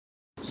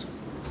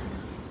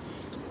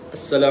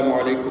السلام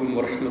عليكم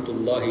ورحمة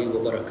الله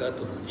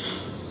وبركاته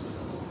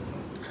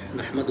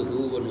نحمده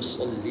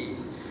ونصلي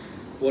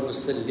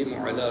ونسلم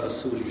على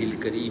رسوله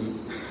الكريم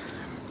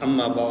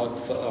أما بعد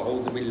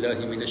فأعوذ بالله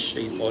من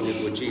الشيطان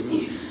الرجيم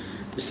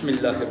بسم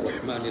الله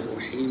الرحمن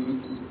الرحيم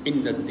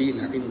إن الدين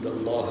عند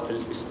الله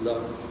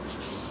الإسلام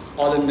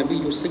قال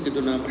النبي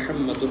سيدنا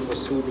محمد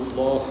رسول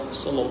الله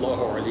صلى الله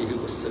عليه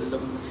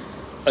وسلم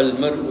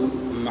المرء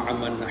مع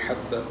من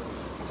أحب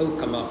أو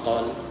كما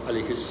قال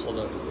عليه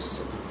الصلاة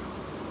والسلام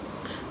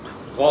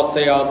غاث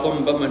يا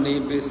ضم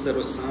بمني بسر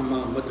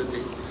سما مدد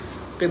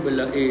قبل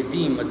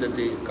أيدي مدد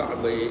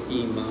كعبة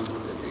إيمان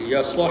مدد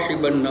يا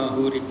صاحب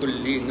الناهور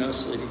كل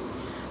ناصر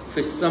في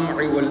السمع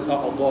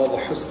والأعضاء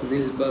وحسن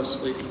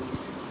البصر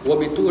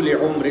وبطول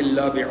عمر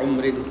لا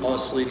بعمر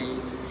قاصر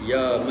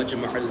يا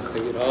مجمع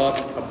الخيرات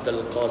عبد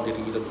القادر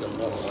رضي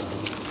الله عنه.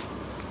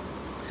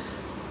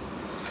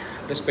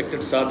 Respected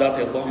Sadat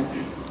Eldam,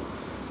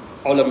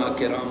 Ulama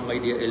Kiram, my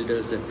dear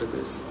elders and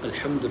brothers,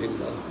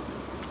 Alhamdulillah.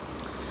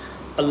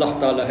 Allah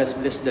Ta'ala has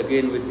blessed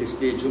again with this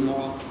day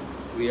Jumu'ah.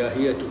 We are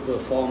here to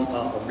perform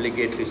our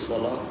obligatory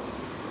Salah.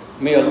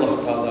 May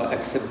Allah Ta'ala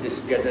accept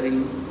this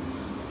gathering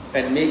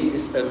and make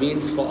this a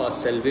means for our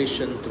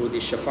salvation through the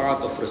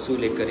Shafa'at of Rasul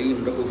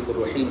Kareem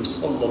Ra'ufur Rahim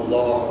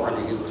Sallallahu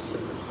Alaihi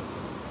Wasallam.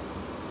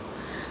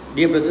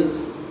 Dear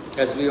brothers,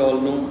 as we all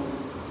know,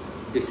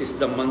 this is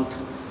the month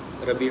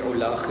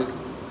Rabi'ul Akhir.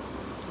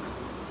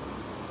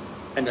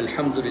 And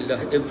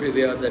Alhamdulillah,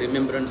 everywhere the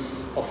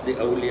remembrance of the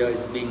awliya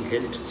is being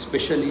held,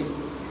 especially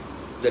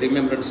the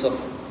remembrance of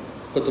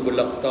Qutbul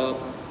Aqtab,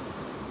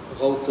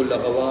 Ghawthul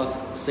Aghawath,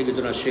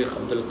 Syiduna Shaykh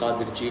Abdul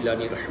Qadir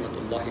Jeelani,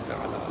 Rahmatullahi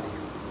Ta'ala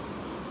Alayhi.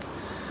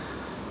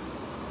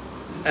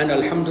 And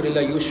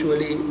Alhamdulillah,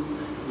 usually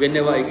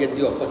whenever I get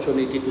the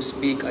opportunity to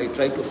speak, I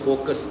try to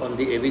focus on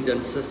the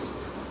evidences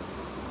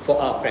for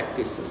our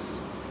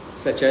practices,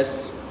 such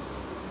as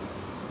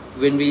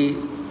when we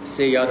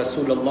say, Ya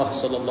Rasulullah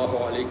sallallahu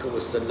alayhi wa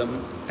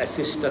sallam,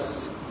 assist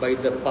us by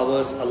the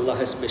powers Allah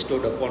has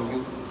bestowed upon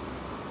you.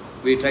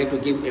 We try to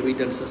give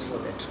evidences for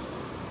that.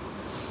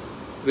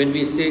 When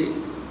we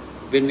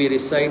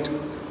recite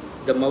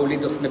the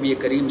Mawlid of Nabi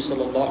Kareem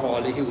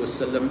sallallahu alayhi wa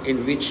sallam,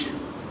 in which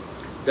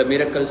the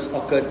miracles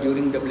occurred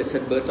during the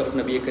blessed birth of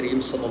Nabi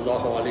Kareem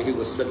sallallahu alayhi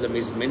wa sallam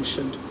is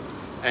mentioned,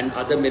 and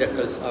other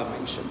miracles are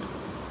mentioned.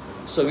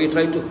 So we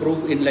try to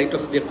prove in light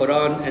of the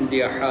Quran and the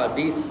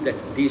Ahadith that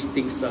these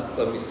things are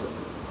permissible.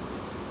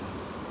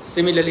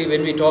 Similarly,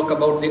 when we talk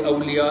about the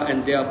awliya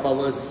and their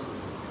powers,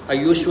 I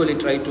usually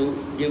try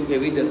to give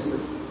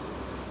evidences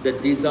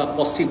that these are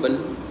possible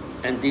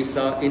and these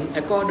are in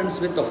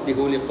accordance with of the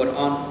Holy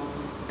Quran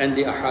and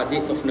the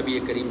Ahadith of Nabi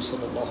Kareem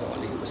sallallahu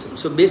alaihi wasallam.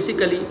 So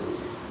basically,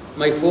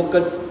 my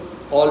focus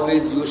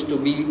always used to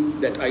be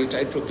that I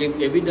try to give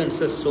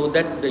evidences so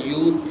that the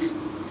youth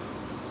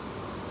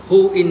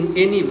who in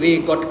any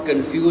way got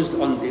confused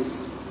on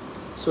this,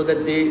 so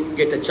that they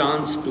get a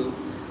chance to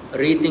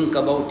rethink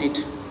about it,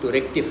 to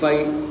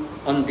rectify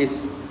on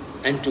this,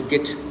 and to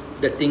get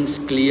the things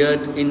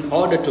cleared in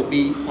order to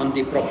be on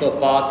the proper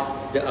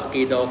path, the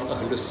Aqidah of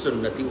Ahlus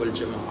Sunnati wal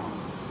Jama'ah.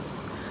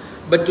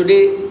 But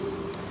today,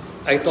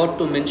 I thought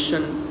to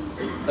mention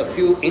a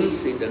few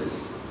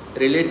incidents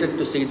related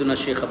to Syiduna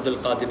Shaykh Abdul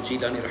Qadir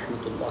Jeelani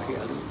Rahmatullahi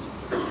Alayhi.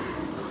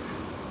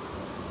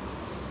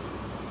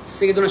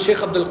 Syiduna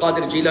Shaykh Abdul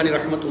Qadir Jeelani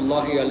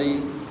Rahmatullahi Alayhi,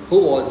 who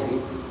was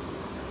he?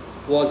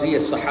 Was he a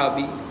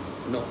Sahabi?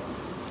 No.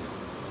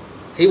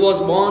 He was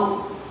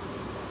born,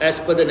 as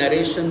per the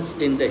narrations,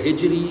 in the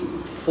Hijri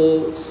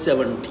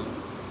 470.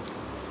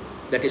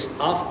 That is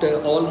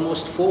after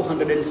almost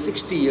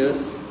 460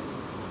 years,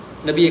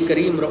 Nabi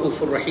Kareem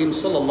Ra'ufur Rahim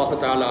Sallallahu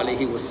Ta'ala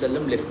Alayhi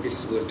Wasallam left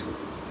this world.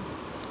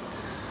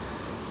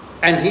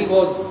 And he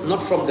was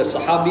not from the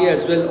Sahabi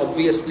as well,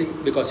 obviously,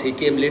 because he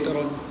came later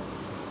on.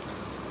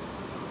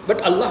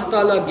 But Allah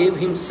Ta'ala gave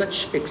him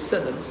such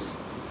excellence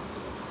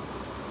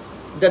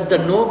that the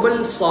noble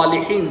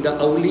Salihin, the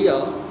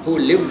awliya who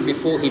lived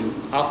before him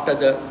after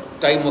the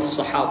time of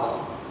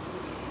Sahaba,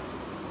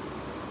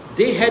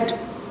 they had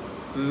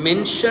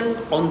mentioned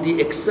on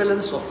the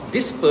excellence of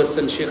this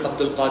person, Shaykh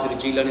Abdul Qadir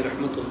Jeelani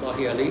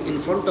Rahmatullahi Alayhi, in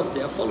front of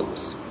their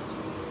followers.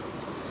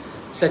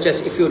 Such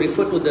as if you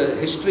refer to the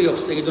history of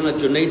Sayyiduna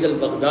Junaid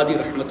al-Baghdadi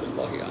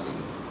Rahmatullahi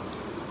Alayhi,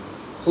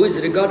 who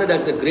is regarded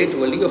as a great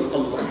wali of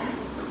Allah.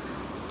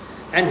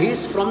 And he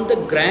is from the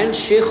grand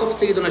Shaykh of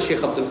Syiduna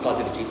Shaykh Abdul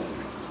Qadir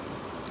Jeelani.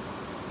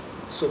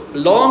 So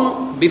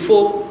long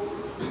before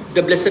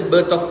the blessed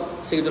birth of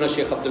Syiduna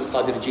Shaykh Abdul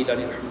Qadir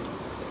Jeelani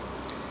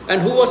Rahmatullah.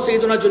 And who was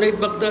Sayyiduna Junaid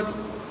Baghdadi?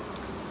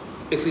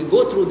 If we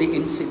go through the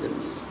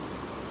incidents,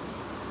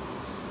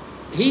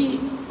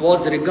 he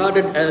was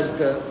regarded as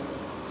the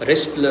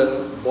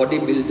wrestler,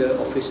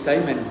 bodybuilder of his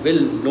time, and well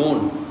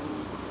known.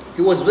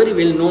 He was very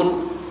well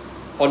known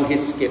on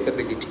his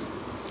capability.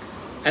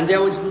 And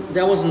there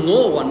was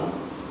no one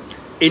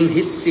in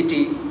his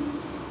city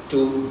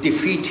to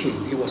defeat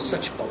him. He was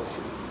such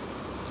powerful.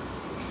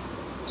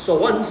 So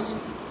once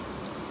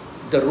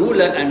the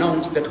ruler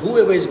announced that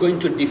whoever is going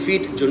to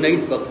defeat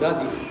Junaid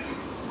Baghdadi,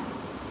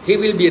 he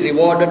will be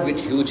rewarded with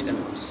huge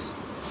amounts,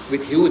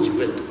 with huge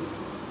wealth.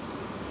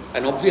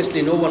 And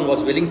obviously no one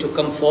was willing to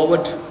come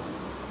forward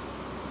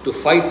to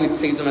fight with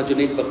Syiduna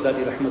Junaid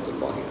Baghdadi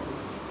rahmatullahi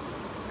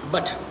alayhi.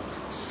 But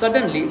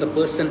suddenly a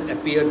person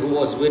appeared who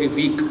was very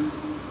weak.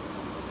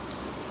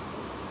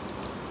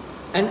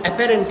 And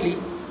apparently,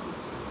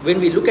 when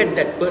we look at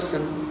that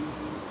person,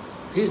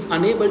 he is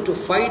unable to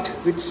fight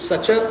with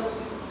such a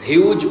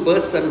huge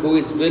person who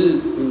is well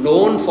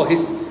known for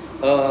his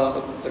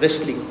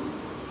wrestling.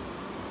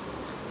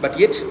 But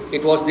yet,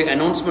 it was the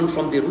announcement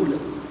from the ruler.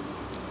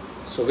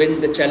 So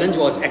when the challenge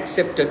was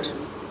accepted,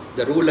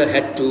 the ruler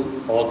had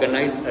to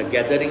organize a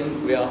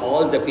gathering where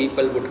all the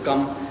people would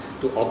come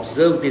to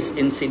observe this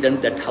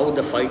incident, that how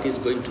the fight is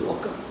going to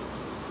occur.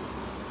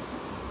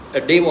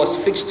 A day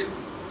was fixed,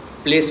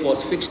 place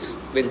was fixed.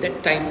 When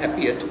that time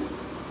appeared,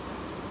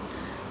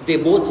 they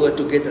both were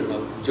together now,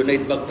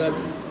 Junaid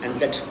Baghdadi and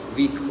that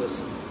weak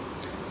person.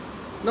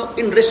 Now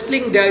in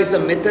wrestling there is a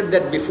method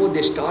that before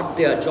they start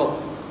their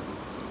job,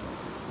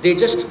 they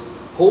just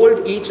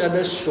hold each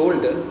other's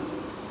shoulder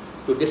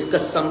to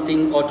discuss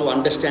something or to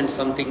understand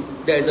something.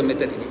 There is a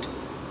method in it.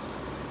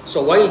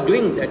 So while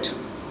doing that,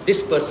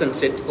 this person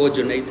said, "Oh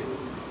Junaid,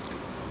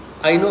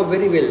 I know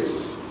very well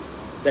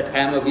that I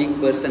am a weak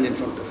person in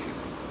front of you.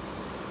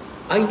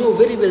 I know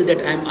very well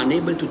that I am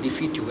unable to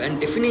defeat you,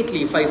 and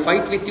definitely if I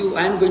fight with you,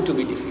 I am going to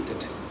be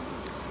defeated.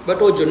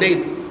 But oh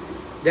Junaid,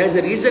 there is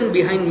a reason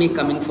behind me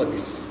coming for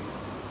this.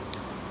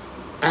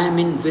 I am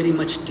in very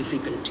much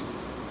difficulty.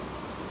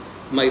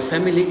 My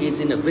family is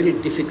in a very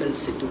difficult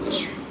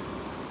situation.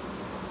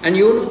 And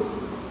you know,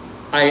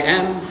 I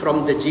am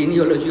from the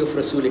genealogy of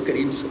Rasul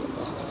Kareem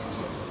sallallahu alaihi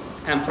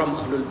wasallam. I am from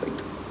Ahlul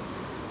Bayt.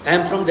 I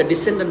am from the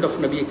descendant of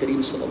Nabi Kareem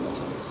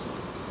sallallahu alaihi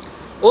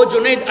wasallam. Oh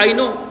Junaid, I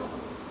know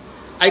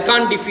I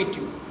can't defeat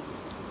you,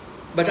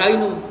 but I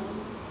know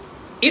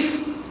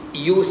if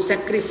you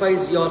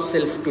sacrifice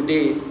yourself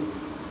today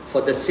for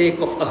the sake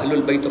of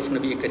Ahlul Bayt of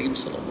Nabi Kareem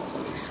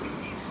sallallahu alaihi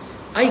wasallam,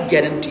 I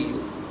guarantee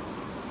you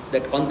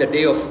that on the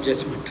day of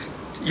judgment,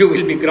 you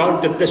will be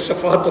granted the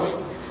shafaat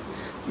of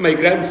my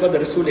grandfather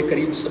Rasul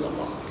Kareem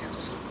sallallahu alaihi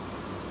wasallam."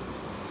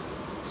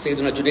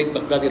 Syiduna Junaid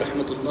Baghdadi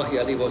rahmatullahi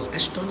alayhi was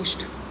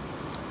astonished.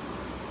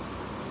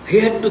 He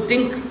had to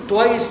think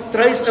twice,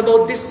 thrice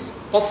about this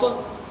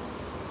offer.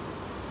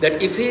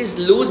 That if he is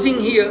losing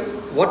here,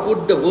 what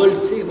would the world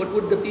say? What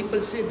would the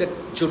people say? That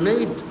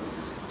Junaid,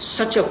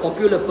 such a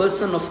popular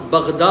person of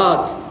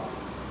Baghdad,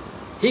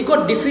 he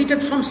got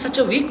defeated from such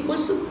a weak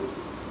person.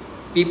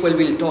 People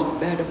will talk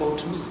bad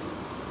about me.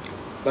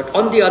 But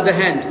on the other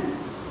hand,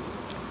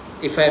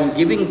 if I am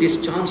giving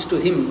this chance to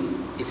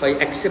him, if I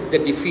accept the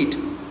defeat,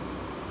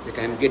 that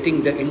I am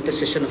getting the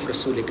intercession of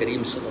Rasul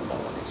Kareem sallallahu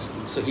alaihi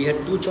wasallam. So he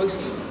had two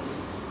choices now.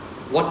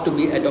 What to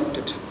be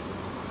adopted?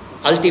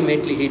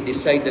 Ultimately, he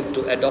decided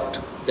to adopt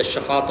the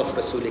shafaat of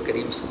Rasul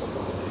Kareem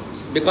sallallahu alaihi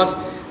wasallam, because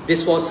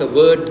this was a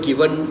word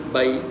given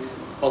by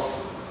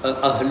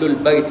Ahlul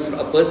Bayt,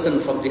 a person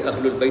from the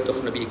Ahlul Bayt of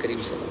Nabi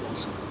Kareem sallallahu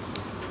alaihi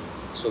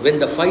wasallam. So when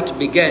the fight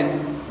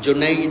began,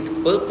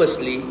 Junaid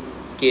purposely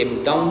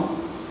came down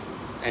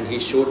and he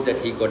showed that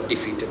he got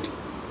defeated.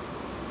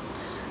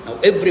 Now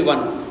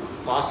everyone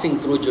passing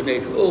through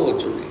Junaid, "Oh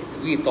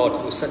Junaid, we thought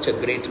you were such a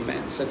great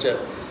man, such a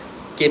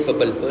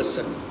capable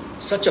person,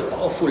 such a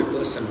powerful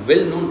person,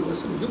 well-known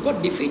person. You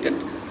got defeated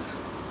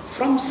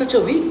from such a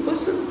weak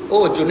person.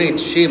 Oh Junaid,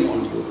 shame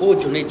on you. Oh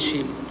Junaid,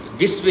 shame on you."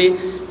 This way,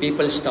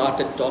 people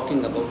started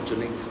talking about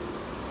Junaid.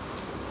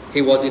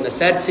 He was in a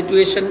sad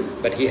situation,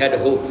 but he had a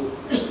hope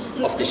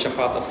of the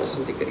shafaat of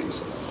Rasul Kareem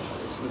sallallahu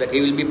alaihi wasallam, that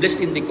he will be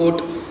blessed in the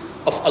court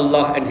of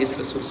Allah and his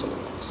Rasul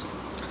sallallahu alaihi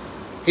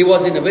wasallam. He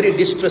was in a very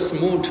distressed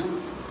mood,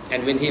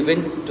 and when he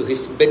went to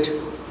his bed,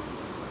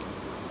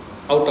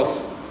 out of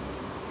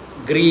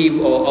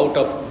grief or out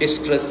of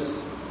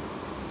distress,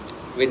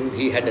 when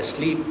he had a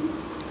sleep,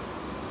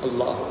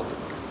 Allahu Akbar,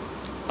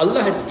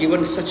 Allah has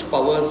given such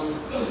powers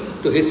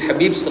to his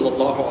Habib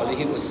sallallahu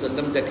alaihi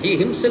wasallam that he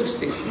himself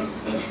says,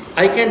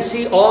 "I can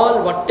see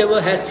all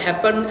whatever has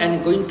happened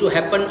and going to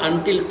happen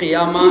until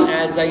Qiyamah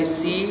as I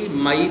see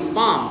my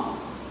palm."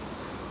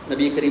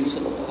 Nabi Kareem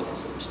sallallahu alaihi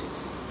wasallam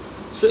states.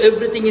 So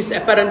everything is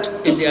apparent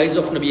in the eyes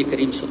of Nabi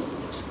Kareem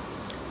sallallahu alaihi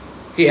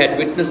wasallam. He had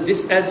witnessed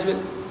this as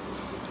well.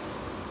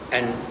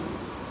 And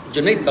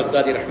Junaid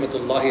Baghdadi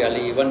rahmatullahi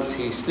alayhi, once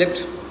he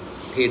slept,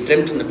 he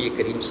dreamt Nabi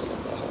Kareem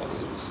sallallahu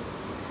alayhi wasallam.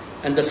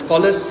 And the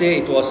scholars say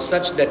it was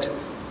such that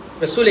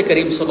Rasul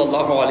Kareem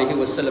sallallahu alayhi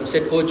wasallam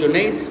said, "Oh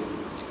Junaid,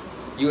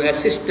 you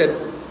assisted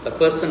a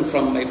person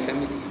from my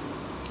family.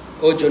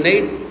 Oh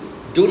Junaid,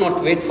 do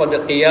not wait for the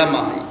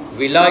Qiyamah.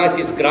 Vilayat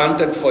is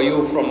granted for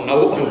you from now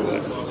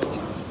onwards."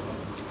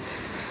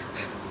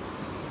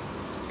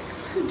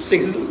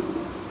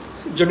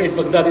 Junaid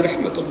Baghdadi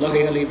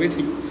rahmatullahi alayhi, when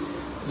he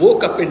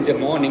woke up in the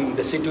morning,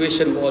 the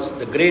situation was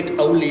the great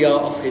awliya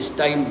of his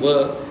time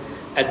were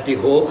at the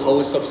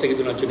house of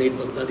Syiduna Junaid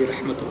Baghdadi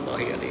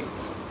rahmatullahi alayhi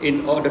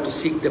in order to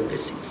seek the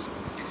blessings.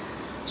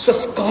 So a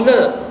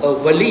scholar, a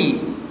wali,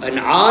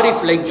 an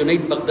arif like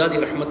Junaid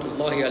Baghdadi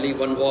rahmatullahi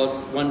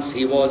alayhi, once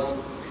he was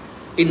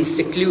in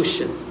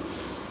seclusion.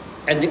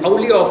 And the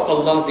awliya of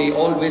Allah, they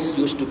always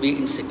used to be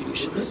in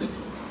seclusions.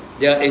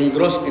 They are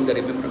engrossed in the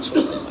remembrance of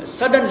Allah.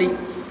 Suddenly,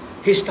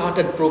 he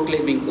started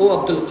proclaiming, "Oh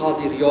Abdul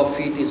Qadir, your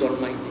feet is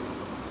on my neck,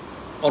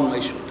 on my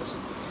shoulders.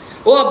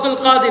 Oh Abdul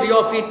Qadir,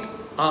 your feet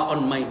are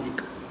on my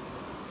neck."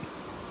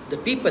 The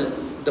people,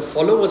 the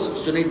followers of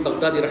Junaid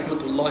Baghdadi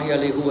Rahmatullahi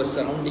Alayhi who were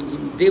surrounding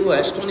him, they were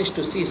astonished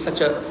to see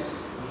such a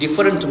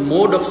different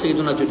mode of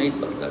Syiduna Junaid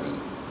Baghdadi.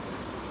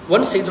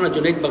 Once Syiduna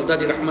Junaid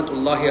Baghdadi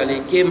Rahmatullahi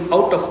Alayhi came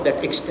out of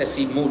that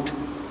ecstasy mood,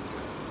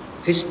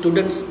 his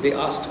students, they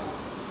asked,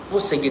 "Oh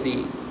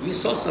Sayyidi, we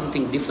saw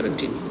something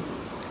different in you.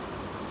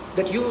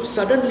 That you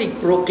suddenly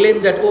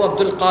proclaimed that, 'Oh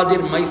Abdul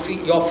Qadir,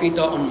 your feet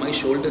are on my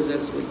shoulders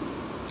as well.'"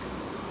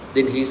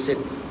 Then he said,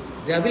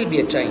 "There will be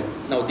a time."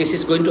 Now this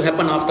is going to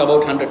happen after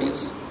about 100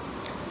 years.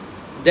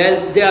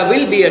 There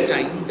will be a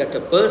time that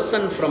a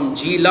person from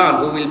Jeelani,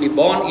 who will be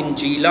born in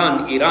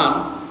Jeelani,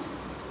 Iran,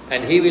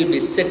 and he will be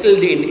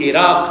settled in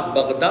Iraq,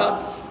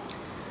 Baghdad,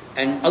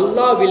 and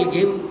Allah will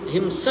give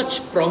him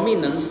such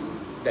prominence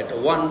that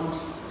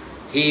once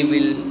he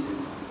will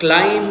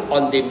climb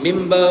on the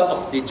mimbar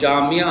of the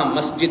Jamia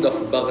Masjid of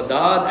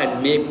Baghdad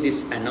and make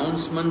this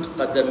announcement,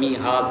 "Qadami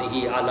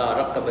hadihi ala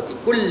raqabati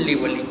kulli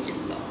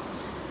waliyillah."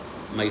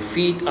 My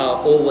feet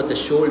are over the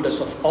shoulders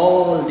of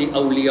all the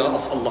awliya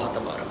of Allah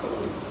Tabaraka wa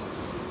Ta'ala.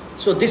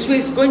 So this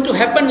is going to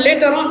happen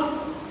later on.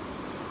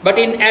 But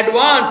in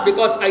advance,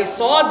 because I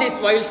saw this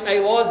whilst I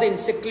was in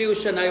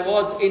seclusion, I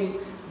was in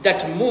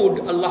that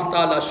mood, Allah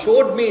Ta'ala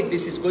showed me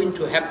this is going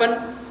to happen.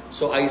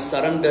 So I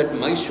surrendered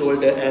my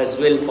shoulder as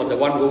well for the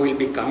one who will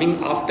be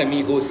coming after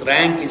me, whose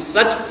rank is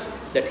such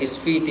that his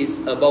feet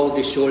is above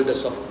the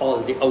shoulders of all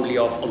the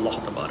awliya of Allah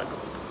Tabaraka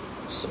wa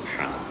Ta'ala.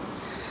 Subhanallah.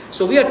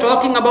 So we are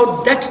talking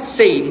about that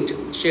saint,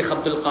 Shaykh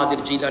Abdul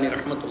Qadir Jeelani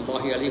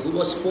Rahmatullahi Alayhi, who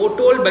was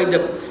foretold by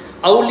the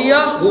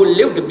awliya who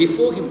lived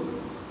before him.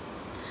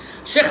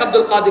 Shaykh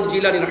Abdul Qadir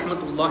Jeelani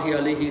Rahmatullahi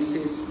Alayhi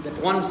says that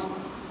once,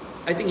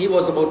 I think he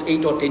was about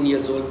 8 or 10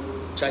 years old,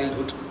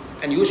 childhood.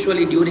 And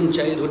usually during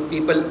childhood,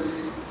 people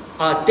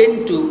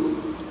tend to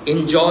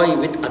enjoy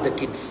with other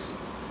kids.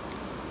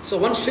 So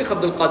once Shaykh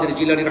Abdul Qadir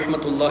Jeelani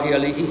Rahmatullahi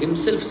Alayhi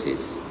himself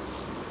says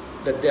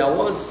that there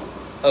was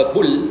a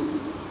bull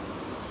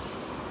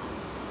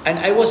and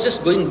I was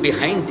just going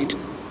behind it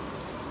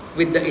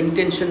with the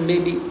intention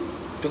maybe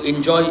to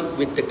enjoy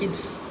with the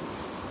kids.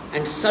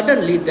 And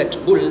suddenly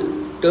that bull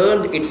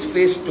turned its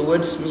face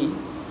towards me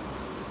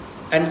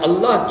and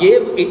Allah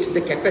gave it the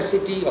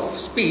capacity of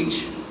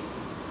speech.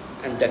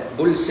 And that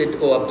bull said,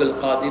 "Oh Abdul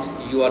Qadir,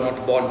 you are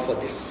not born for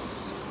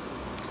this.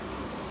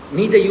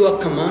 Neither you are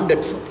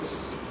commanded for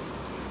this."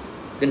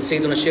 Then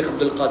Syiduna Shaykh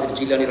Abdul Qadir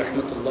Jeelani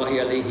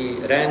Rahmatullahi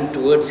Alayhi ran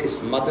towards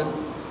his mother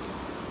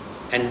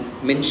and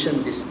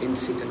mentioned this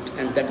incident.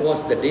 And that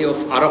was the day of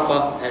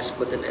Arafah as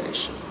per the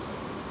narration.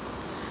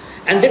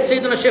 And that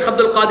Syiduna Shaykh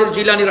Abdul Qadir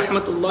Jeelani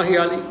Rahmatullahi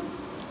Alayhi,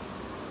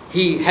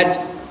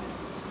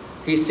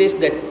 he says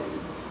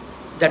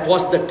that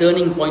was the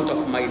turning point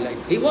of my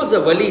life. He was a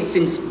wali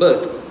since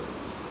birth.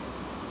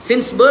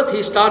 Since birth,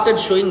 he started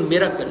showing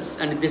miracles,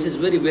 and this is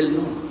very well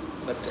known.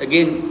 But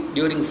again,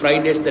 during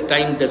Fridays, the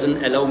time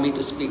doesn't allow me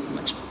to speak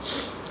much.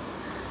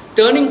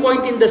 Turning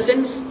point in the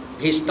sense,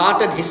 he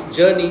started his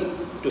journey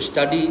to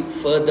study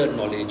further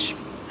knowledge.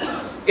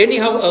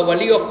 Anyhow, a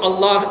wali of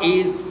Allah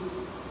is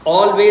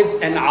always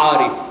an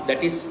arif,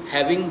 that is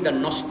having the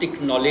Gnostic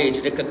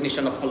knowledge,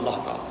 recognition of Allah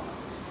Ta'ala.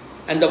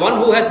 And the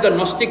one who has the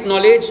Gnostic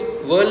knowledge,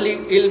 worldly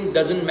ilm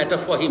doesn't matter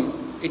for him.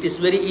 It is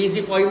very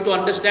easy for him to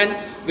understand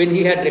when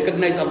he had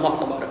recognized Allah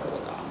Tabaraka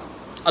wa Ta'ala.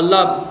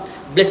 Allah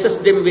blesses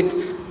them with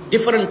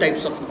different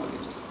types of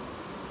knowledges.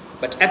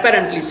 But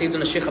apparently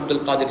Syiduna Shaykh Abdul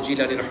Qadir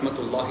Jeelani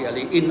Rahmatullahi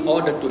Alayhi, in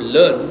order to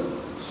learn,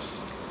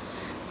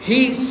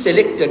 he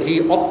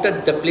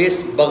opted the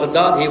place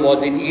Baghdad. He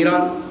was in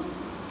Iran.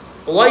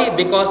 Why?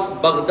 Because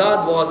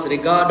Baghdad was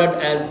regarded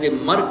as the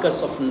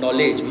markaz of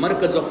knowledge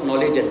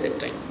at that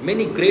time.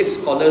 Many great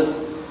scholars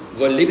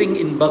were living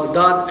in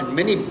Baghdad and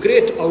many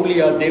great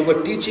awliya, they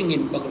were teaching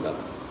in Baghdad.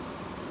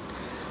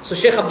 So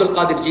Shaykh Abdul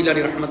Qadir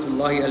Jeelani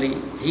Rahmatullahi Alayhi,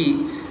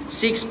 he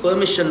seeks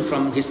permission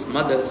from his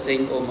mother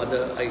saying, "Oh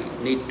mother, I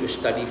need to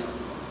study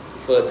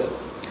further.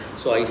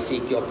 So I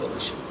seek your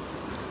permission."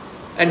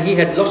 And he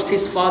had lost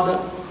his father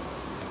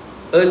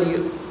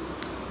earlier.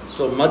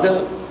 So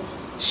mother,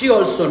 she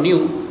also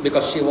knew,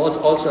 because she was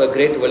also a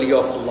great wali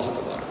of Allah.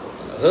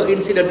 Her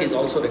incident is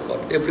also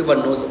recorded.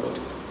 Everyone knows about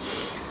it.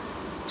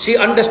 She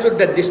understood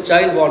that this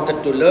child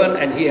wanted to learn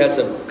and he has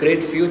a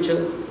great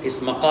future. His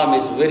maqam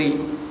is very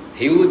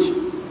huge.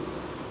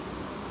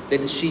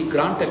 Then she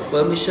granted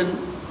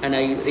permission, and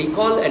I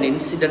recall an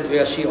incident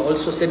where she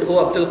also said, "Oh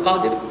Abdul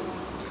Qadir,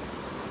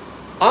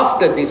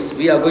 after this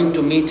we are going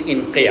to meet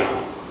in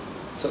Qiyam.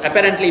 So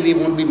apparently we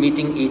won't be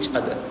meeting each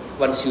other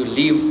once you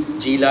leave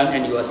Jeelan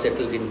and you are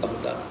settled in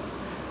Baghdad."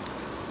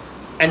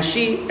 And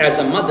she, as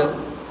a mother,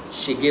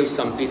 she gave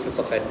some pieces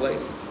of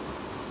advice.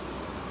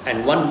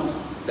 And one,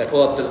 that,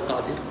 "Oh Abdul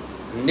Qadir,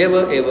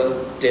 never ever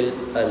tell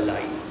a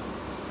lie."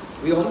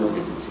 We all know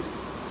this incident.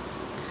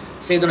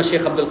 Syiduna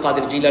Shaykh Abdul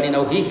Qadir Jeelani,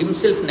 now he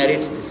himself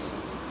narrates this.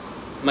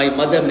 My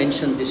mother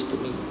mentioned this to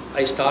me.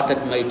 I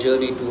started my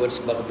journey towards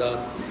Baghdad.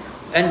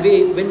 And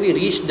when we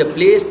reached the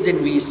place,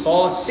 then we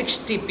saw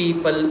 60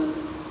 people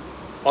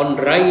on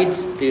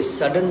rides. They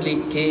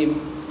suddenly came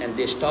and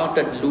they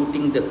started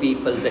looting the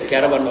people, the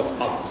caravan of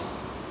ours.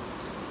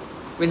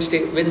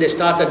 When they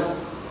started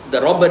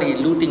the robbery,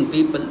 looting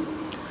people,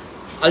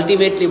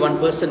 ultimately one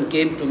person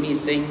came to me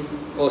saying,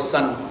 "Oh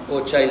son,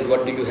 oh child,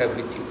 what do you have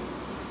with you?"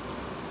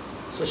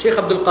 So Shaykh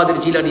Abdul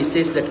Qadir Jeelani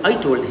says that I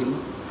told him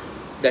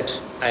that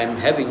I am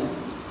having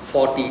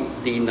 40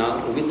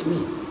 dinar with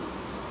me.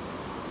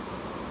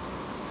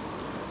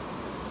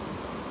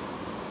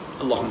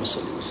 Allahumma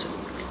salli wa sallam.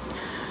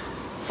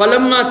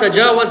 فَلَمَّا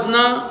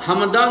تَجَاوَزْنَا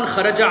Hamadan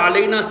kharaja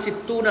alayna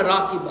sittuna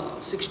raqiba.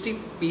 60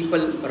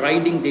 people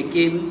riding, they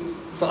came.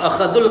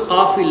 فَأَخَذُوا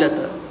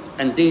الْقَافِلَةَ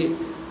and they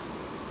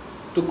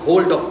took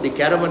hold of the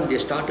caravan, they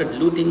started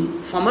looting.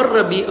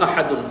 فَمَرَّ بِي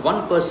أَحَدٌ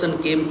one person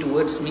came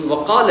towards me.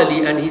 وَقَالَ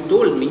لِي and he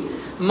told me,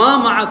 مَا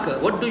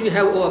مَعَكَ what do you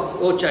have,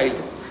 O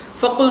child?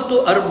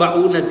 فَقُلْتُ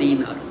أَرْبَعُونَ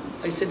dinar.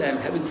 I said, I am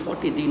having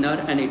 40 dinar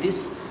and it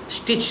is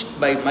stitched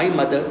by my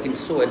mother in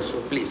so and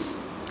so place.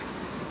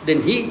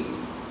 Then he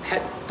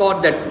had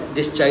thought that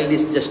this child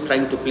is just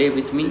trying to play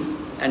with me,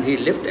 and he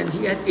left and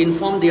he had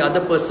informed the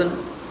other person,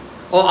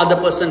 or other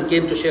person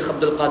came to Shaykh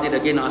Abdul Qadir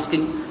again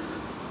asking,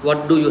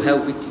 what do you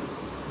have with you?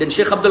 Then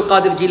Shaykh Abdul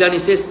Qadir Jeelani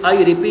says,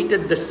 I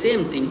repeated the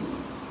same thing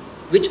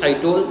which I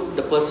told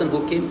the person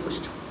who came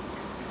first.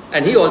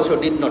 And he also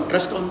did not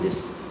trust on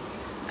this.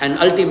 And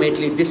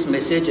ultimately this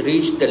message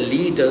reached the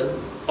leader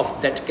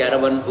of that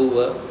caravan who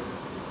were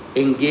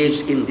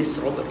engaged in this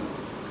robbery.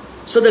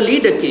 So the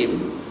leader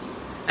came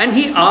and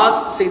he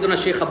asked Syiduna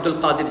Shaykh Abdul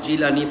Qadir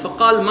Jeelani,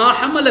 فَقَالْ مَا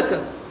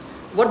حَمَلَكَ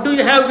what do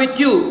you have with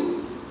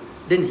you?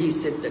 Then he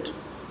said that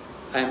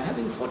I am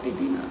having 40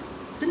 dinar.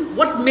 Then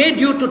what made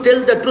you to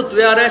tell the truth,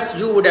 whereas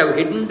you would have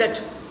hidden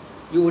that?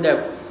 You would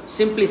have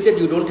simply said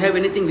you don't have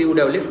anything, we would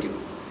have left you.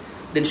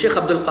 Then Shaykh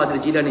Abdul Qadir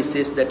Jeelani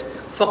says that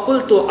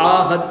فَقُلْتُ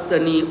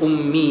آهَدْتَنِي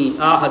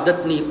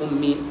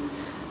أُمِّي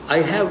I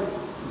have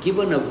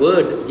given a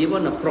word,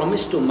 given a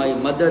promise to my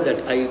mother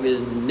that I will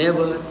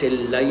never tell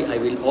lie, I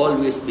will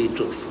always be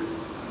truthful.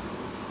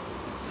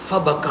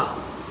 فَبَكَى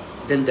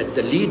then that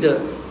the leader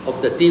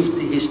of the thieves,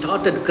 he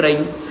started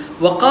crying.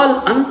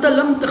 وَقَالْ أَنْتَ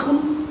لَمْ تَخُنْ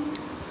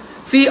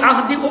فِي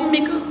عَهْدِ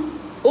أُمِّكَ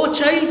O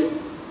child,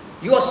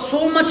 you are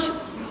so much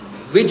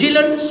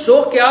vigilant,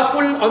 so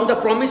careful on the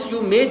promise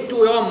you made to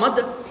your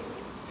mother.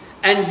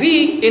 And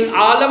we in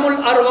Alamul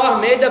Arwah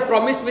made a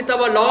promise with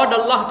our Lord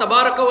Allah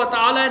Tabaraka wa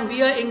Ta'ala, and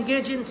we are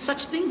engaged in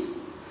such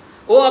things.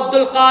 O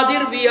Abdul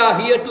Qadir, we are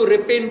here to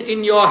repent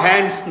in your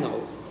hands now.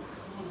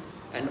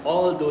 And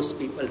all those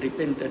people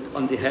repented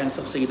on the hands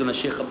of Syiduna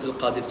Shaykh Abdul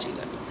Qadir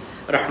Jeelani,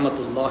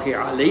 Rahmatullahi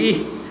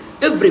عليه.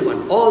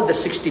 Everyone, all the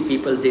 60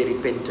 people, they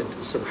repented,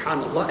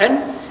 subhanallah,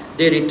 and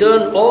they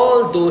returned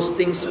all those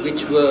things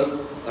which were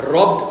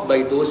robbed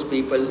by those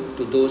people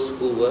to those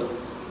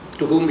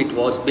to whom it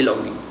was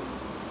belonging.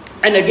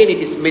 And again it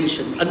is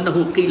mentioned,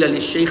 أنه قيل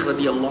للشيخ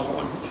رضي الله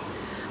عنه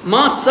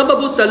ما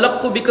سبب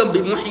تلقبك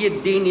بمحي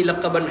الدين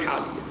لقبا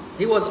حاليا.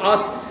 He was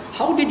asked,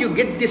 how did you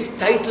get this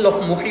title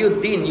of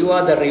Muhyiddin? You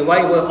are the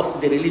reviver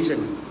of the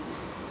religion,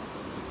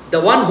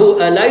 the one who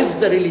alives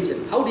the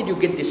religion. How did you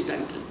get this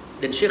title?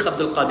 Then Shaykh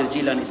Abdul Qadir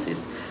Jeelani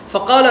says,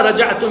 فَقَالَ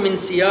رَجَعْتُ مِنْ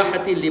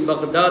سِيَاحَةِ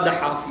لِبَغْدَادَ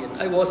حَافِيًا.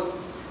 I was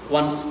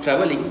once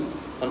traveling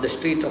on the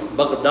street of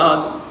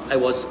Baghdad. I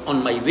was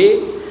on my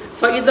way.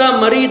 فَإِذَا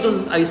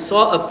مَرِيدٌ I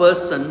saw a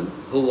person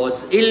who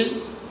was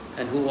ill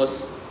and who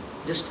was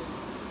just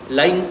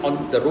lying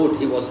on the road.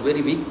 He was a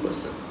very weak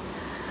person.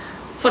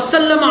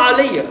 فَسَلَّمَ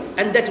عَلَيَّ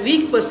and that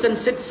weak person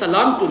said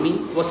salam to me.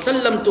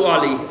 وَسَلَّمْتُ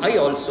عَلَيْهِ I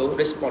also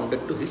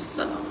responded to his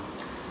salam.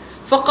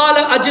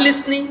 فَقَالَ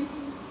أَجْلِسْنِي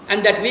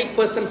and that weak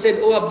person said,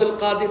 Oh Abdul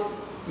Qadir,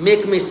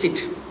 make me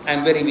sit. I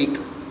am very weak.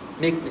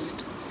 Make me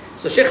sit.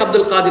 So Shaykh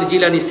Abdul Qadir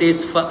Jeelani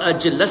says,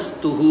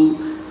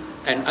 فَأَجْلَسْتُهُ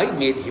and I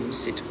made him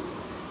sit.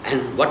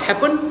 And what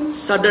happened?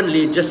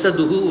 Suddenly,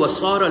 jasaduhu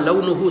wasara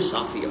lawnuhu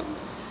safiya.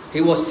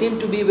 He was seen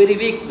to be very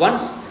weak.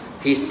 Once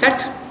he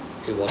sat,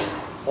 he was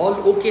all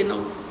okay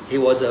now. He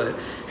was a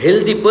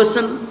healthy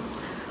person.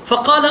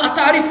 فَقَالَ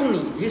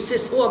أَتَعْرِفُنِي he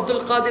says, Oh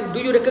Abdul Qadir, do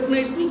you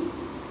recognize me?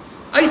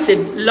 I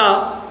said,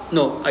 La.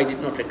 No, I did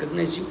not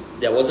recognize you.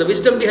 There was a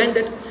wisdom behind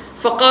that.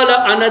 فَقَالَ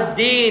أَنَا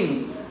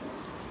الدِّينِ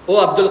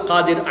Oh Abdul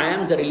Qadir, I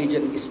am the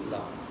religion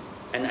Islam.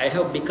 And I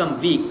have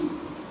become weak.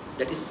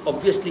 That is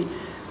obviously,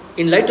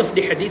 in light of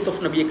the hadith of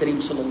Nabi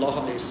Kareem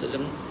sallallahu alayhi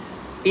wasallam,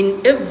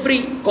 in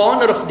every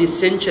corner of this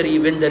century,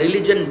 when the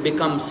religion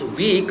becomes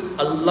weak,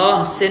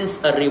 Allah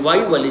sends a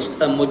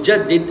revivalist, a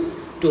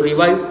mujaddid, to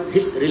revive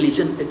his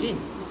religion again.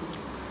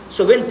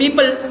 So when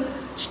people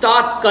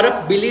start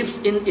corrupt beliefs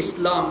in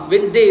Islam,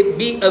 when they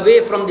be away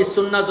from the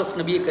sunnahs of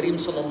Nabi Kareem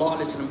sallallahu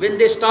alayhi wasallam, when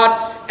they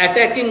start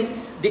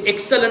attacking the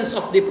excellence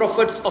of the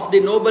prophets, of the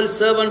noble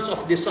servants,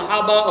 of the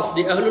Sahaba, of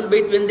the Ahlul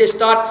Bayt, when they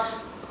start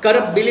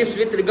corrupt beliefs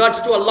with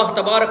regards to Allah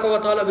Tabaraka wa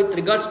Ta'ala, with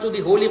regards to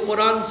the Holy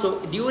Quran. So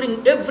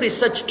during every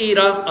such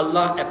era,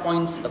 Allah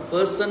appoints a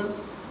person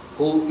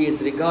who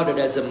is regarded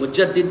as a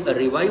mujaddid, a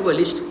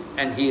revivalist,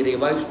 and he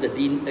revives the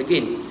deen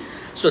again.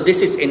 So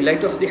this is in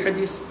light of the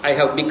hadith. I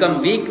have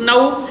become weak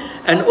now,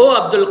 and O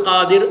Abdul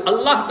Qadir,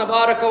 Allah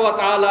Tabaraka wa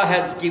Ta'ala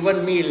has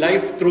given me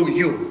life through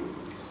you.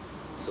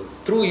 So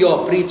through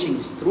your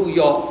preachings, through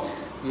your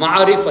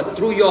ma'arifat,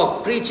 through your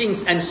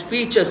preachings and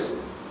speeches,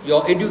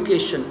 your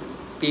education,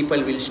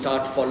 people will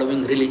start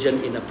following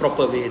religion in a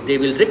proper way. They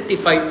will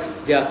rectify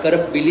their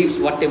corrupt beliefs,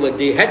 whatever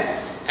they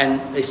had,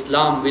 and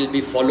Islam will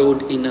be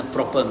followed in a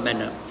proper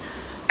manner.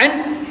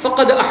 And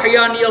فَقَدْ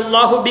أَحْيَانِيَ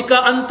اللَّهُ بِكَ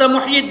أَنْتَ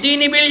مُحْيِي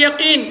الدِّينِ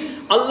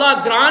بِالْيَقِينِ.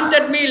 Allah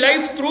granted me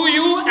life through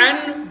you,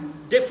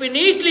 and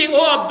definitely,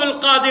 O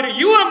Abdul Qadir,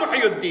 you are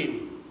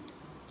Muhyiddin.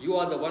 You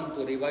are the one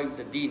to revive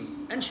the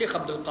deen. And Shaykh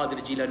Abdul Qadir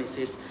Jeelani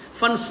says,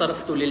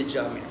 فَانْصَرَفْتُ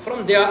لِلْجَامِعِ.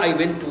 From there I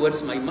went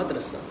towards my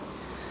madrasa.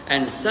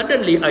 And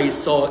suddenly I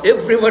saw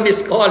everyone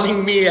is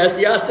calling me as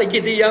Ya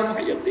Sayyidi, Ya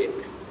Muhyiddin.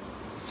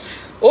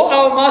 Oh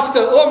our master,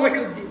 oh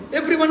Muhyiddin.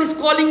 Everyone is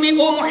calling me,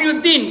 oh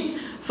Muhyiddin.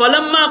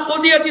 فَلَمَّا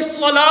قُضِيَتِ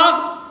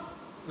الصَّلَاةِ.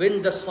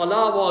 When the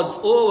salah was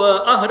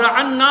over, أَهْرَعَ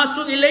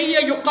النَّاسُ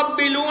إِلَيَّ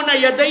يُقَبِّلُونَ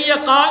يَدَيَّ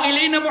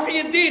قَائِلِينَ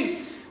مُحْيِدِّينَ.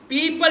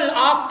 People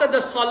after the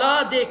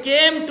salah, they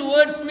came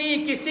towards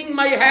me, kissing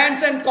my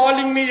hands and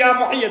calling me Ya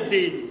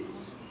Muhyiddin.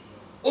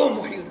 Oh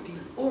Muhyiddin,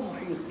 oh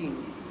Muhyiddin.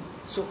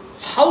 So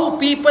how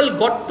people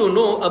got to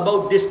know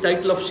about this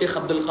title of Shaykh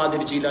Abdul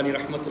Qadir Jeelani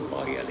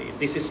Rahmatullahi Alayhi?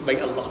 This is by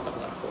Allah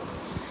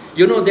Tabaraka.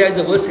 You know, there is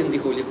a verse in the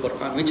Holy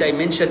Quran which I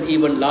mentioned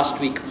even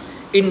last week.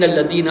 Inna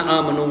alladhina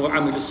amanu wa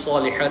amilu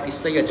salihati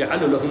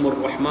sayaj'alu lahumur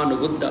rahmanu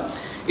wudda.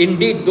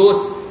 Indeed,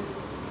 those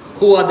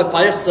who are the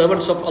pious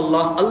servants of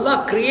Allah,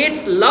 Allah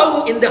creates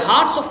love in the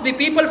hearts of the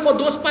people for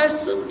those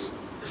pious servants.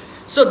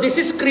 So this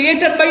is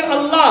created by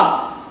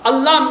Allah.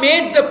 Allah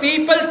made the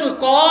people to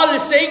call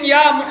saying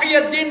Ya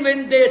Muhyiddin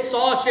when they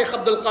saw Shaykh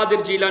Abdul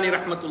Qadir Jeelani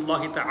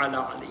Rahmatullahi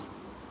Ta'ala alayhi.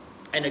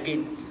 And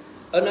again,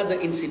 another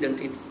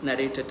incident is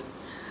narrated.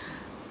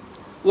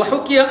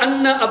 وحكي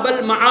أن أبا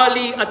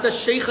المعالي أتى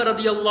الشيخ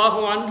رضي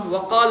الله عنه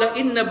وقال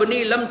إن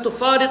ابني لم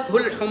تفارقه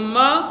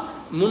الحمى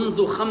منذ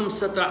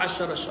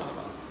 15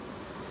 شهرا.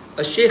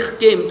 A Shaykh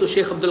came to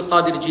Shaykh Abdul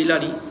Qadir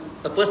Jeelani.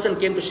 A person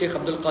came to Shaykh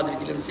Abdul Qadir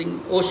Jeelani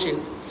saying, "Oh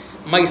Shaykh,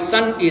 my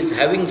son is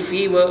having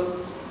fever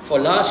for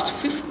last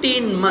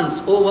 15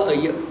 months, over a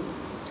year.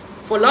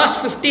 For last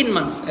 15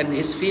 months, and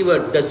his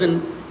fever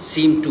doesn't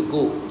seem to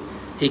go."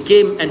 He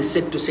came and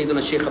said to Syiduna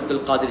Shaykh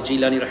Abdul Qadir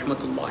Jeelani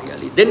Rahmatullahi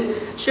Alayhi. Then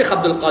Shaykh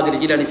Abdul Qadir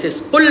Jeelani says,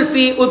 "Qul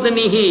fi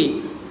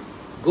udhnihi."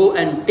 Go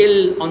and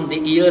tell on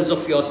the ears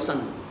of your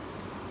son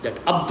that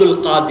Abdul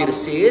Qadir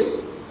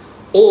says,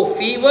 "O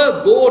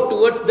fever, go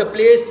towards the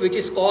place which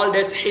is called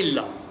as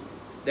Hilla."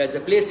 There's a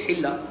place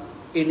Hilla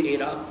in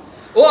Iraq.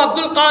 "O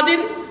Abdul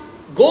Qadir,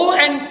 go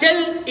and tell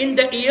in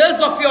the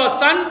ears of your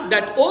son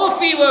that, O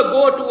fever,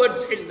 go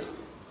towards Hilla."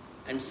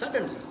 And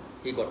suddenly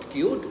he got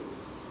cured.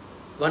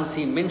 Once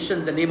he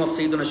mentioned the name of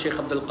Syiduna Shaykh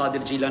Abdul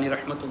Qadir Jeelani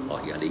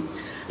Rahmatullahi Alayhi.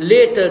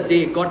 Later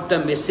they got the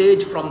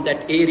message from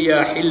that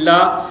area,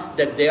 Hilla,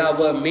 that there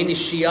were many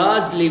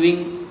Shias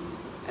living.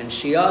 And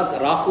Shias,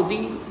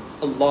 Rafudi,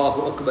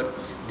 Allahu Akbar,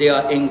 they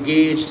are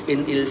engaged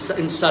in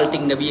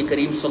insulting Nabi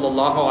Kareem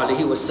Sallallahu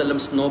Alaihi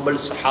Wasallam's noble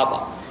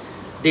Sahaba.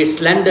 They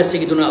slander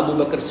Syiduna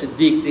Abu Bakr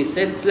Siddiq, they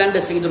slander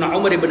Syiduna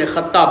Umar ibn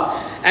Khattab.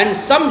 And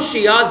some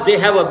Shias, they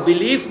have a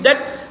belief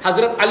that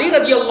Hazrat Ali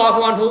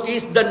radiallahu anhu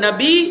is the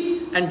Nabi,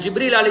 and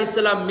Jibreel alayhi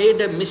salam made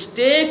a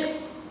mistake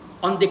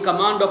on the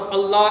command of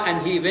Allah,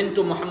 and he went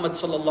to Muhammad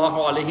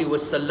sallallahu alaihi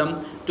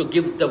wasallam to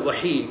give the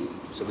wahi.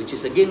 So which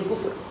is again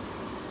kufr.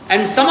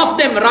 And some of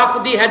them,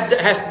 Rafidi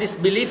has this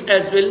belief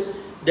as well,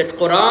 that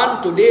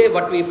Quran today,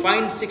 what we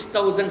find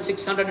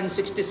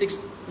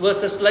 6,666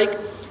 verses like,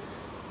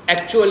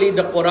 actually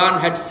the Quran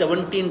had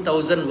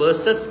 17,000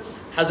 verses.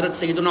 Hazrat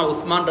Sayyiduna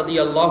Uthman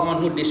radiyallahu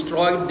anhu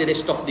destroyed the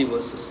rest of the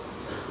verses.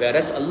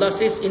 Whereas Allah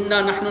says,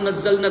 "Inna nahnu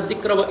nazzalna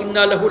dhikra wa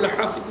inna lahu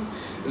lahafidhun."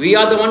 We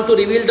are the one to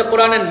reveal the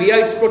Quran and we are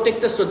its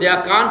protectors. So there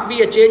can't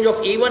be a change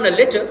of even a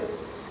letter.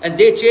 And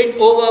they change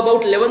over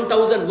about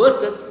 11,000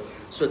 verses.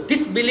 So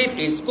this belief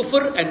is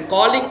kufr, and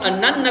calling a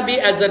non-Nabi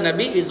as a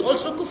Nabi is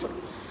also kufr.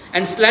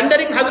 And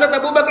slandering Hazrat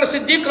Abu Bakr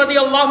Siddiq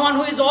radiyallahu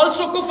anhu is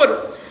also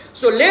kufr.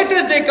 So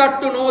later they got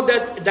to know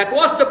that that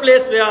was the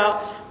place where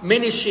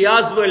many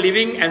Shias were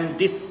living, and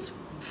this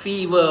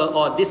fever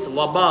or this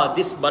waba,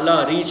 this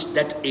bala reached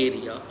that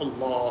area.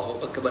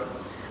 Allahu Akbar.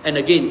 And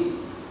again,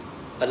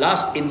 a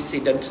last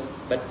incident,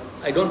 but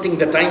I don't think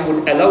the time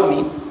would allow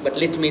me, but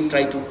let me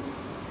try to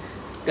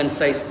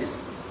concise this.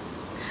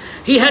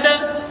 He had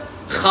a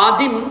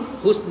khadim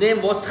whose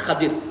name was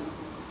Qadir.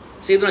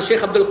 Syiduna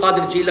Shaykh Abdul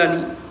Qadir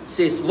Jeelani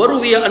says,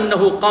 "Waruwiya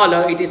annahu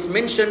qala," it is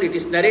mentioned, it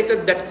is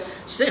narrated that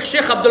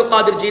Shaykh Abdul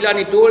Qadir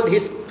Jeelani told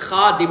his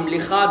khadim li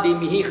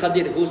khadimihi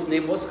Qadir, whose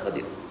name was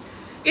Qadir,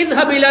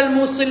 "Idhhab ila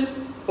al-Musil."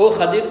 "O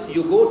Qadir,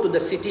 you go to the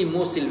city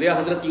Musil, where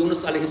Hazrat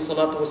Yunus alayhi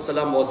salatu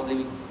wassalam was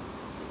living."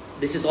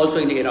 This is also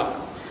in Iraq.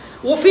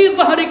 "Wa fi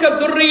dhahrika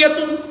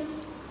dhurriyatun,"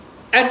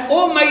 And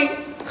oh my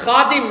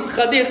Khadim,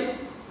 Qadir,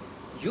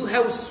 you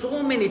have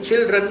so many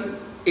children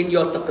in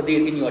your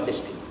taqdeer, in your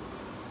destiny.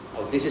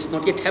 Now this is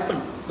not yet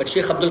happened, but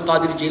Shaykh Abdul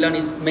Qadir Jeelani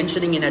is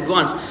mentioning in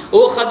advance.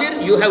 Oh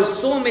Qadir, you have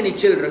so many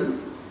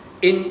children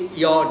in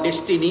your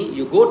destiny.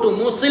 You go to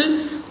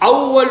Mosul,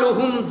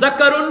 awwaluhum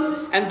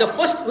zakarun, and the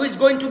first who is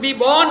going to be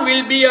born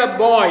will be a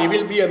boy,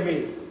 will be a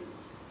male.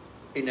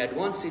 In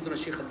advance, Syiduna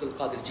Shaykh Abdul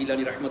Qadir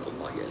Jeelani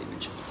rahmatullahi alayhi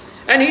mentioned.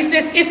 And he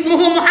says,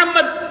 Ismuhu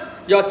Muhammad,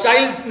 your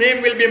child's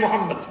name will be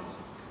Muhammad.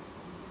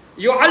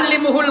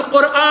 Yu'allimuhu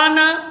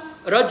al-Qur'ana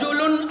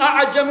rajulun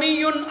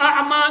a'jamiyun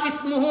a'ma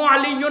ismuhu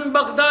aliyun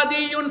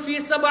baghdadiyun fi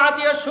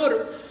sab'ati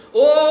ashhur.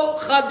 Oh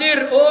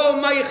Qadir, oh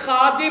my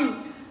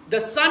Khadim, the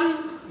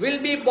son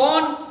will be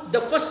born,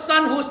 the first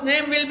son whose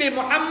name will be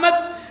Muhammad.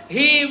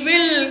 He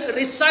will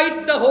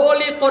recite the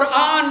Holy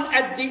Quran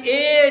at the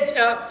age,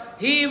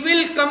 he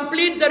will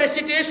complete the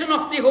recitation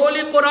of the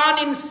Holy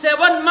Quran in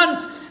 7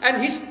 months.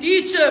 And his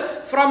teacher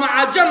from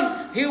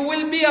Ajam, he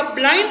will be a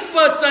blind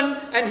person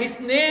and his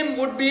name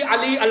would be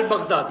Ali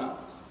al-Baghdadi.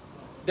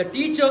 The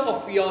teacher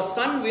of your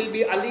son will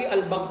be Ali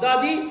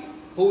al-Baghdadi,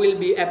 who will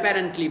be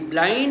apparently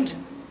blind,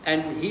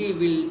 and he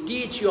will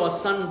teach your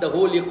son the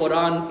Holy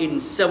Quran in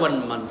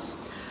 7 months.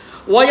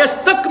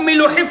 وَيَسْتَكْمِلُ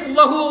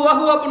حِفْظَهُ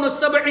وَهُوَ ابْنُ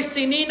سَبْعِ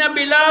سِنِينَ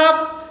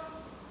بِلَا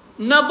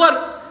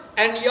نَظَرٍ.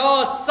 And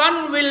your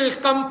son will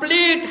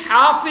complete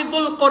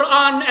Hafizul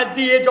Quran at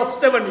the age of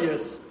 7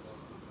 years.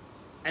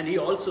 And he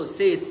also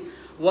says,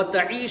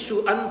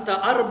 وَتَعِيشُ أَنْتَ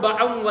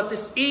أَرْبَعًا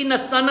وَتِسْئِينَ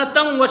سَنَةً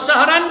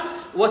وَشَهْرًا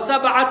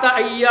وَسَبْعَةَ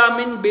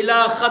أَيَّامٍ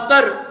بِلَا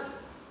خَطَرٍ.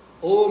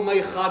 Oh my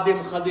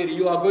Khadim Qadir,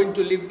 you are going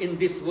to live in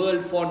this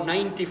world for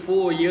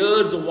 94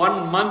 years,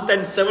 1 month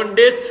and 7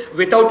 days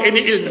without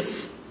any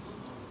illness.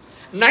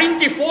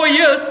 94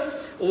 years,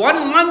 1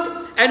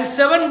 month and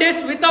 7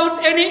 days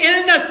without any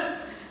illness.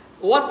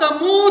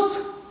 Watamut,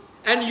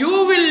 and you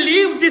will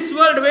leave this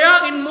world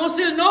where? In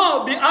Mosul?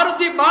 No, the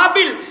Ardi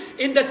Babil,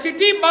 in the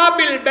city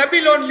Babil,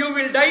 Babylon, you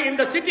will die in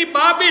the city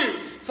Babil.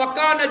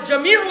 فَكَانَ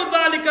جَمِيعُ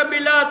ذَلِكَ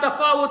بِلَا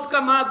تَفَاوُتْ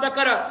كَمَا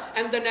ذَكَرَ.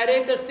 And the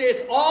narrator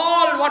says,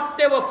 all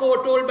whatever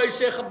foretold by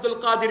Shaykh Abdul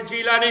Qadir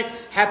Jeelani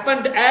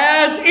happened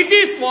as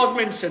it was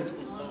mentioned.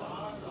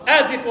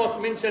 As it was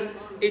mentioned,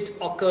 it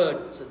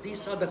occurred. So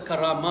these are the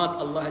karamat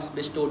Allah has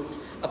bestowed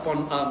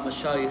upon our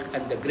mashayikh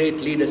and the great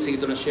leader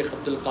Syiduna Shaykh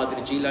Abdul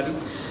Qadir Jeelani.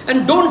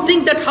 And don't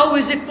think that how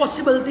is it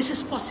possible? This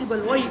is possible.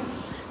 Why?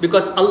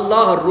 Because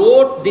Allah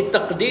wrote the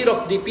taqdeer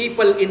of the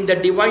people in the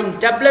divine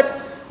tablet,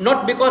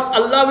 not because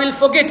Allah will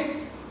forget.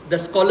 The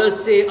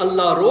scholars say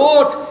Allah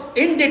wrote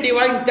in the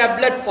divine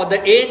tablet for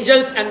the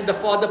angels and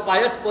for the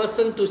pious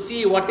person to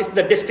see what is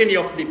the destiny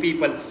of the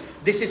people.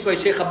 This is why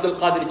Shaykh Abdul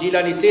Qadir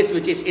Jeelani says,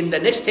 which is in the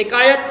next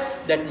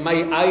hikayat, that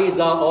my eyes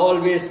are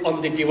always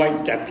on the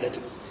divine tablet.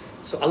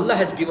 So Allah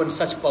has given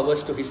such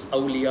powers to His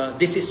awliya.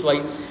 This is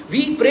why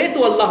we pray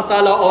to Allah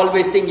Ta'ala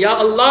always saying, Ya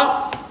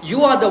Allah,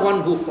 you are the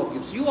one who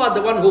forgives. You are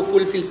the one who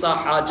fulfills our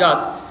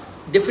hajat.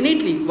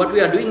 Definitely what we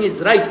are doing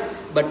is right.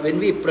 But when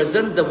we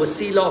present the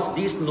wasila of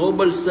these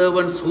noble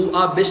servants who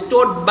are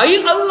bestowed by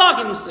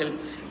Allah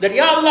Himself, that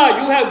Ya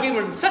Allah, you have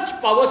given such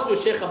powers to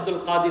Shaykh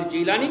Abdul Qadir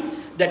Jeelani,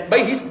 that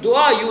by his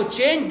dua you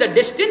change the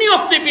destiny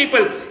of the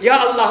people.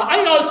 Ya Allah,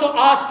 I also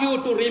ask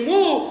you to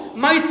remove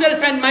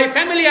myself and my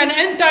family and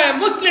entire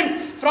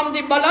Muslims from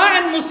the bala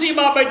and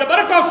musibah by the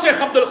barakah of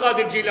Shaykh Abdul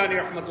Qadir Jeelani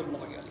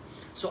rahmatullahi alayhi.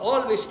 So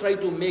always try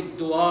to make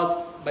duas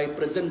by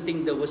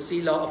presenting the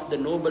wasila of the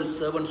noble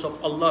servants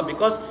of Allah,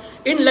 because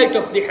in light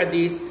of the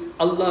hadith,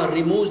 Allah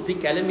removes the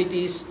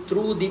calamities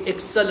through the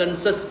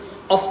excellences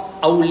of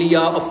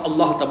awliya of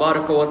Allah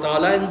Tabaraka wa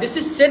Ta'ala. And this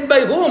is said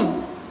by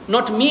whom?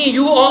 Not me,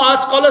 you or our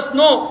scholars.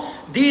 No.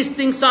 These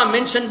things are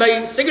mentioned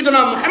by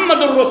Syiduna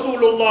Muhammadur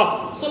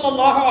Rasulullah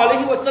sallallahu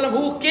alayhi wa sallam,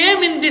 who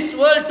came in this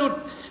world to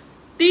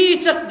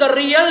teach us the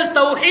real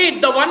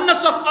tawheed, the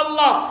oneness of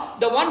Allah,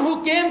 the one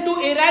who came to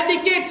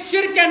eradicate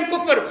shirk and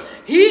kufr.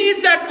 He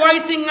is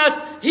advising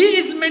us, he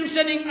is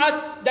mentioning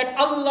us that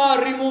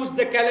Allah removes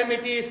the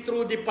calamities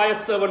through the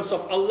pious servants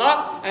of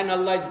Allah, and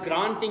Allah is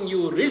granting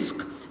you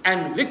rizq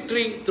and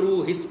victory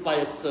through His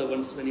pious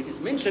servants. When it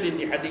is mentioned in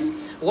the hadith,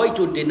 why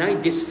to deny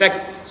this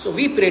fact? So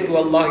we pray to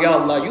Allah, Ya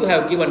Allah, you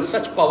have given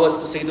such powers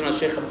to Syiduna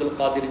Shaykh Abdul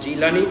Qadir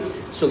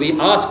Jeelani. So we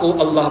ask, oh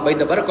Allah, by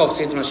the barakah of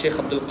Syiduna Shaykh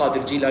Abdul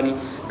Qadir Jeelani,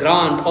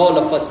 grant all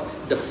of us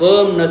the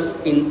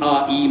firmness in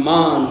our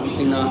iman,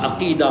 in our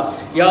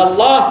aqidah. Ya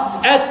Allah,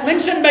 as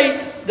mentioned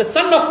by the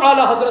son of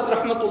Allah Hazrat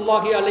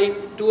Rahmatullahi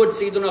alayhi towards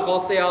Syiduna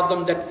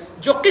Ghaus-e-Azam, that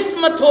जो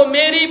किस्मत हो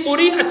मेरी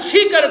बुरी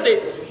अच्छी कर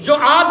दे, जो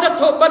आदत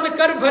हो बद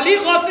कर भली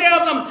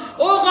Ghaus-e-Azam.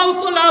 O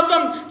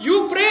Ghaus-ul-Azam,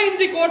 you pray in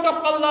the court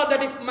of Allah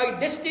that if my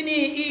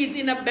destiny is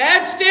in a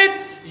bad state,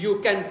 you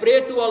can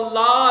pray to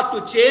Allah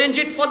to change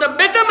it for the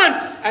betterment.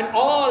 And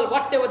all,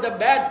 whatever the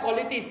bad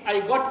qualities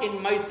I got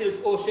in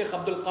myself, oh Shaykh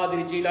Abdul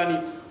Qadir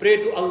Jeelani, pray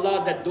to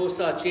Allah that those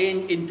are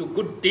changed into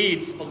good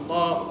deeds.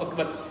 Allahu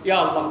Akbar. Ya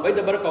Allah, by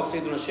the barakah of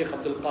Syiduna Shaykh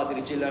Abdul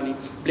Qadir Jeelani,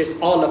 bless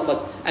all of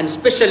us, and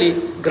especially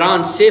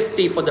grant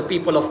safety for the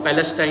people of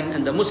Palestine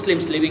and the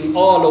Muslims living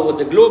all over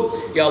the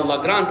globe. Ya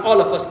Allah, grant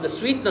all of us the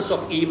sweetness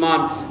of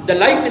Iman, the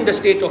life in the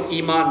state of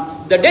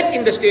Iman, the death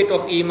in the state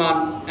of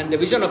Iman, and the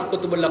vision of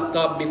Qutbul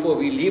Aqtab before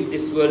we leave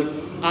this world.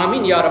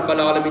 Ameen ya Rabbal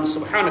Alameen.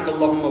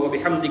 Subhanakallahumma wa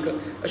bihamdika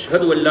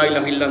ashhadu an la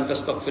ilaha illa anta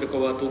astaghfiruka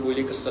wa atubu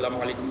ilayk.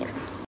 Assalamu alaikum wa rahmatullahi.